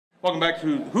Welcome back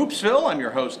to Hoopsville. I'm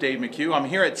your host, Dave McHugh. I'm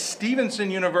here at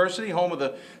Stevenson University, home of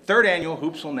the third annual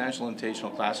Hoopsville National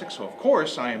Invitational Classic. So, of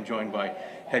course, I am joined by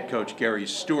head coach Gary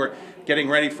Stewart. Getting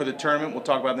ready for the tournament. We'll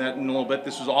talk about that in a little bit.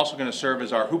 This is also going to serve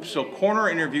as our Hoopsville Corner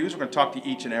interviews. We're going to talk to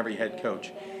each and every head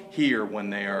coach here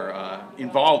when they are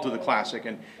involved with the Classic.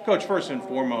 And, Coach, first and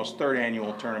foremost, third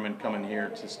annual tournament coming here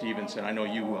to Stevenson. I know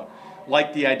you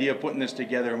like the idea of putting this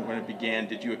together when it began.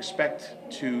 Did you expect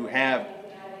to have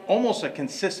almost a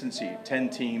consistency, 10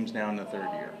 teams now in the third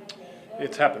year?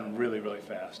 It's happened really, really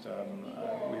fast.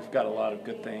 We've got a lot of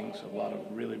good things, a lot of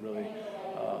really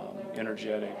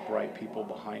energetic, bright people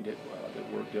behind it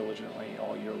that work diligently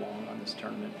all year long on this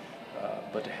tournament.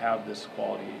 But to have this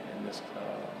quality and this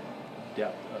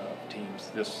depth of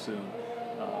teams this soon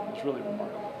is really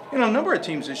remarkable. You know, a number of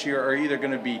teams this year are either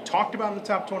going to be talked about in the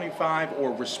top 25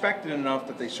 or respected enough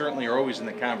that they certainly are always in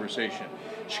the conversation.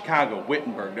 Chicago,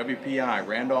 Wittenberg, WPI,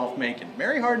 Randolph-Macon,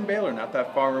 Mary Hardin-Baylor, not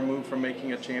that far removed from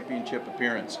making a championship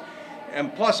appearance.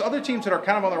 And plus other teams that are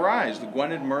kind of on the rise, the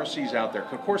Gwynedd Mercy's out there.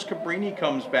 Of course, Cabrini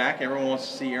comes back. Everyone wants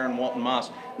to see Aaron Walton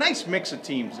Moss. Nice mix of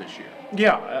teams this year.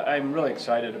 Yeah, I'm really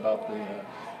excited about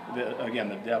again,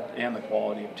 the depth and the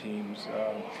quality of teams.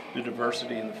 The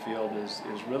diversity in the field is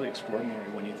really extraordinary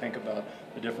when you think about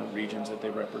the different regions that they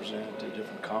represent, the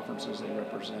different conferences they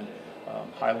represent,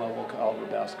 high-level caliber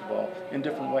basketball in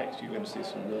different ways. You're going to see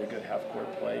some really good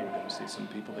half-court play. You're going to see some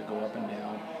people that go up and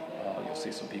down. You'll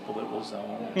see some people that will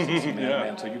zone. You'll see some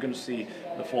man-man. So you're going to see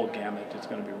the full gamut. It's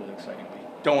going to be a really exciting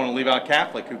week. Don't want to leave out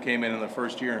Catholic, who came in the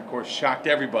first year and, of course, shocked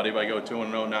everybody by going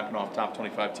 2-0, knocking off top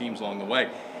 25 teams along the way.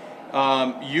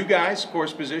 You guys, of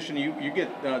course, position, you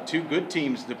get two good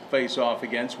teams to face off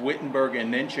against, Wittenberg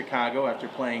and then Chicago, after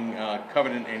playing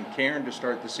Covenant and Cairn to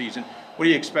start the season. What are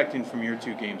you expecting from your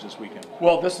two games this weekend?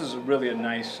 Well, this is really a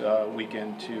nice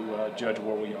weekend to judge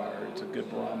where we are. It's a good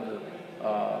barometer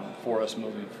for us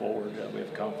moving forward. We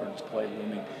have conference play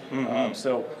looming.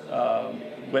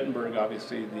 Wittenberg,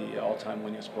 obviously the all-time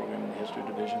winningest program in the history of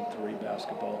Division III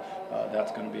basketball.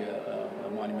 That's going to be a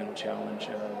monumental challenge.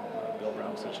 Bill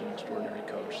Brown's such an extraordinary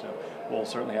coach, so we'll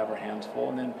certainly have our hands full.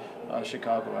 And then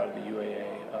Chicago out of the UAA,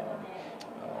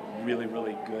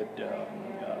 really good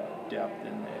depth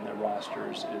in their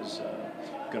rosters is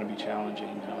going to be challenging.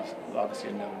 And obviously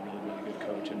another really good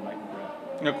coach in Mike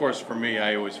McGrath. And of course, for me,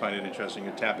 I always find it interesting.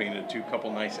 You're tapping into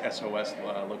couple nice SOS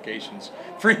locations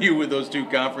for you with those two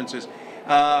conferences.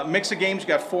 Mix of games, you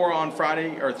got 3 on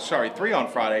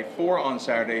Friday, 4 on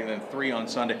Saturday, and then 3 on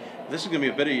Sunday. This is going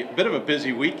to be a bit of a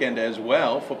busy weekend as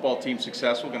well. Football team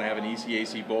successful, going to have an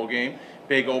ECAC bowl game,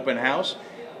 big open house.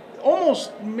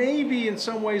 Almost maybe in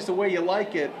some ways the way you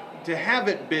like it, to have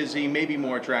it busy, maybe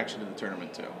more attraction to the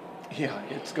tournament too. Yeah,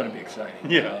 it's going to be exciting.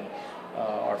 Yeah.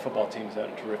 Our football team's had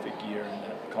a terrific year, and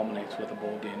that culminates with a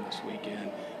bowl game this weekend.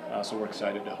 So we're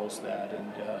excited to host that,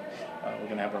 and we're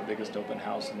going to have our biggest open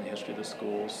house in the history of the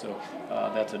school. So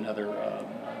that's another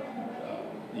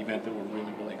event that we're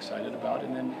really excited about,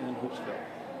 and then in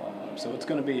Hoopsville. So it's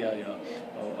going to be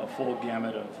a full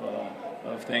gamut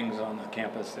of things on the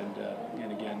campus,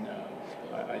 and again,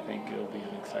 I think it'll be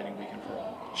an exciting weekend for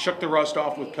all. Shook the rust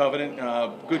off with Covenant.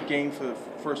 Good game for the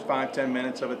first 5-10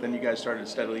 minutes of it. Then you guys started to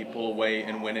steadily pull away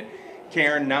and win it.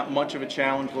 Cairn, not much of a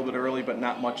challenge, a little bit early, but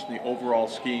not much in the overall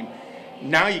scheme.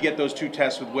 Now you get those two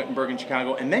tests with Wittenberg and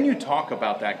Chicago, and then you talk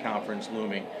about that conference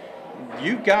looming.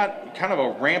 You've got kind of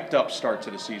a ramped up start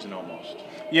to the season almost.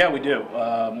 Yeah, we do.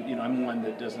 I'm one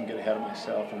that doesn't get ahead of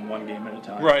myself in one game at a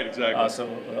time. Right, exactly.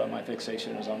 So my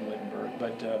fixation is on Wittenberg,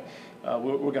 but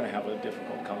we're going to have a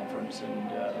difficult conference,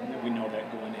 and we know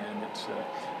that going in. It's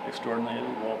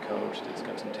extraordinarily well coached. It's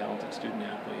got some talented student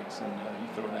athletes, and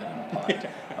you throw that in the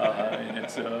pot. And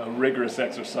it's a rigorous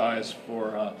exercise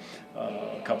for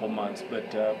a couple months,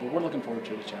 but we're looking forward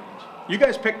to the challenge. You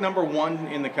guys picked number 1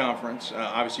 in the conference.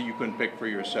 Obviously, you couldn't pick for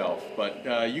yourself,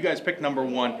 but you guys picked number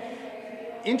 1.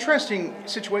 Interesting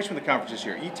situation with the conference this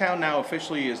year. E-Town now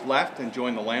officially is left and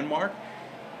joined the Landmark.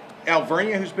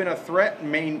 Alvernia, who's been a threat,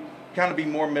 may kind of be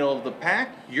more middle of the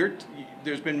pack.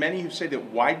 There's been many who say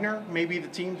that Widener may be the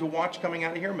team to watch coming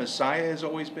out of here. Messiah has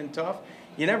always been tough.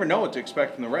 You never know what to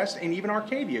expect from the rest, and even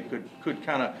Arcadia could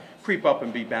kind of creep up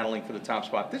and be battling for the top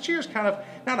spot. This year's kind of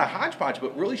not a hodgepodge,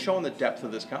 but really showing the depth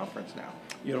of this conference now.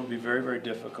 It'll be very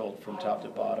difficult from top to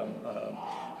bottom.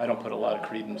 I don't put a lot of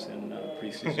credence in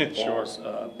preseason polls,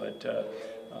 but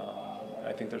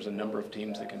I think there's a number of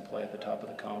teams that can play at the top of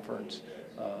the conference.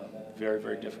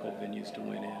 Very difficult venues to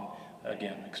win in.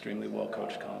 Again, extremely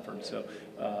well-coached conference. So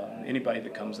anybody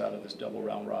that comes out of this double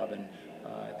round robin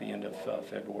at the end of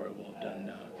February will have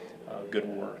done good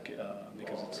work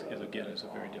because again, it's a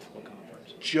very difficult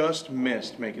conference. Just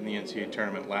missed making the NCAA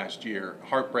tournament last year.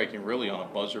 Heartbreaking, really, on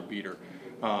a buzzer beater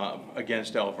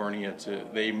against Alvernia.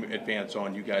 They advance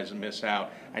on, you guys miss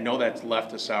out. I know that's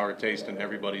left a sour taste in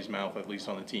everybody's mouth, at least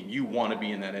on the team. You want to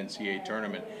be in that NCAA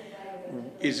tournament.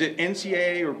 Is it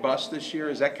NCAA or bust this year?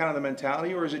 Is that kind of the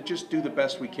mentality, or is it just do the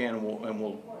best we can and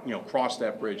we'll cross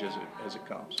that bridge as it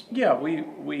comes? Yeah,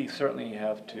 we certainly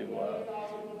have to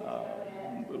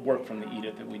work from the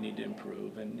edict that we need to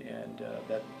improve, and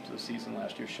that the season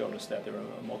last year showed us that there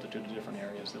are a multitude of different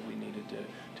areas that we needed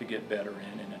to get better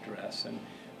in and address, and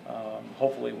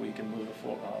hopefully we can move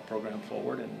the program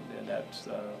forward, and that's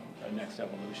our next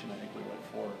evolution. I think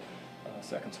we're 4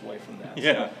 seconds away from that.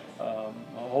 Yeah. So,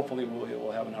 hopefully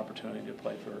we'll have an opportunity to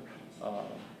play for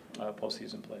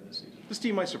postseason play this season. This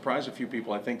team might surprise a few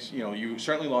people. I think you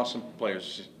certainly lost some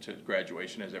players to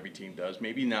graduation, as every team does.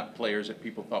 Maybe not players that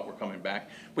people thought were coming back,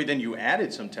 but then you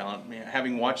added some talent.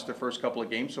 Having watched the first couple of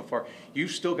games so far,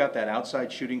 you've still got that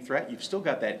outside shooting threat. You've still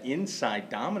got that inside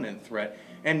dominant threat,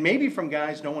 and maybe from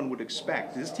guys no one would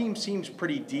expect. This team seems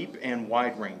pretty deep and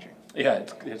wide-ranging. Yeah,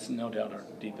 it's no doubt our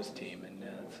deepest team, and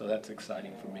so that's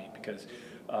exciting for me because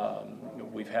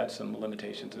we've had some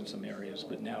limitations in some areas,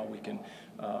 but now we can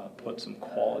put some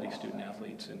quality student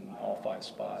athletes in all 5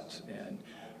 spots, and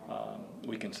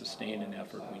we can sustain an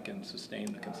effort. We can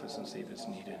sustain the consistency that's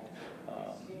needed.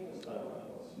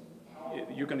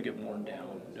 You're going to get worn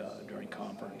down during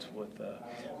conference with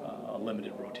a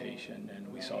limited rotation,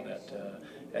 and we saw that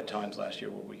at times last year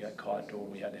where we got caught or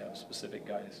we had to have specific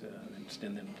guys and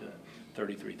extend them to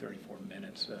 33, 34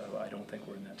 minutes. I don't think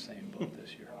we're in that same boat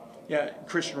this year. Yeah,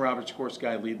 Christian Roberts, of course,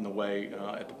 guy leading the way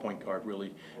at the point guard,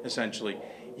 really, essentially.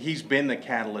 He's been the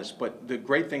catalyst, but the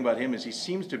great thing about him is he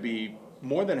seems to be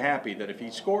more than happy that if he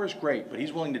scores, great, but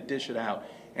he's willing to dish it out.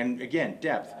 And again,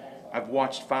 depth. I've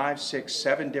watched 5, 6,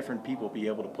 7 different people be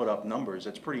able to put up numbers.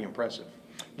 That's pretty impressive.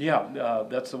 Yeah,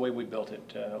 that's the way we built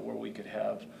it, where we could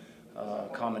have a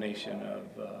combination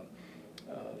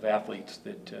of athletes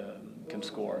that can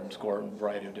score in a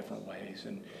variety of different ways.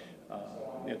 And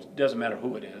it doesn't matter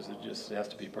who it is; it just has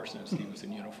to be a person in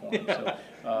Stevenson uniform. Yeah.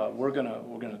 So we're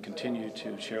gonna continue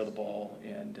to share the ball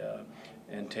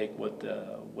and take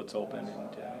what's open, and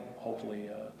hopefully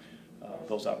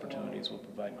those opportunities will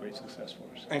provide great success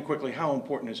for us. And quickly, how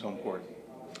important is home court?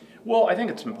 Well, I think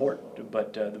it's important,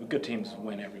 but the good teams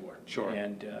win everywhere. Sure.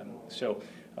 And so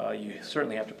you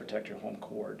certainly have to protect your home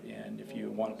court, and if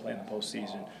you want to play in the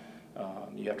postseason,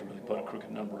 you have to really put a crooked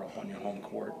number up on your home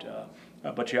court.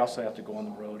 But you also have to go on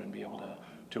the road and be able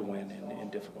to win in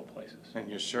difficult places. And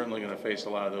you're certainly going to face a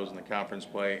lot of those in the conference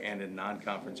play and in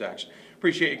non-conference action.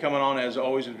 Appreciate you coming on, as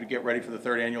always, as we get ready for the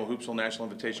 3rd annual Hoopsville National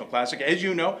Invitational Classic. As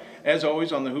you know, as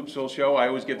always on the Hoopsville show, I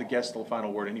always give the guests the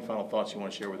final word. Any final thoughts you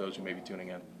want to share with those who may be tuning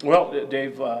in? Well,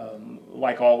 Dave,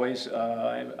 like always,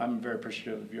 I'm very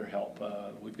appreciative of your help.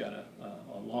 We've got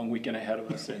a long weekend ahead of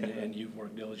us, and you've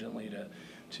worked diligently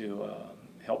to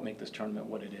help make this tournament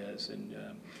what it is. And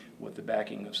with the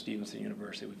backing of Stevenson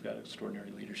University, we've got extraordinary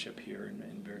leadership here,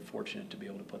 and very fortunate to be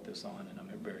able to put this on, and I'm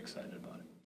very excited about it.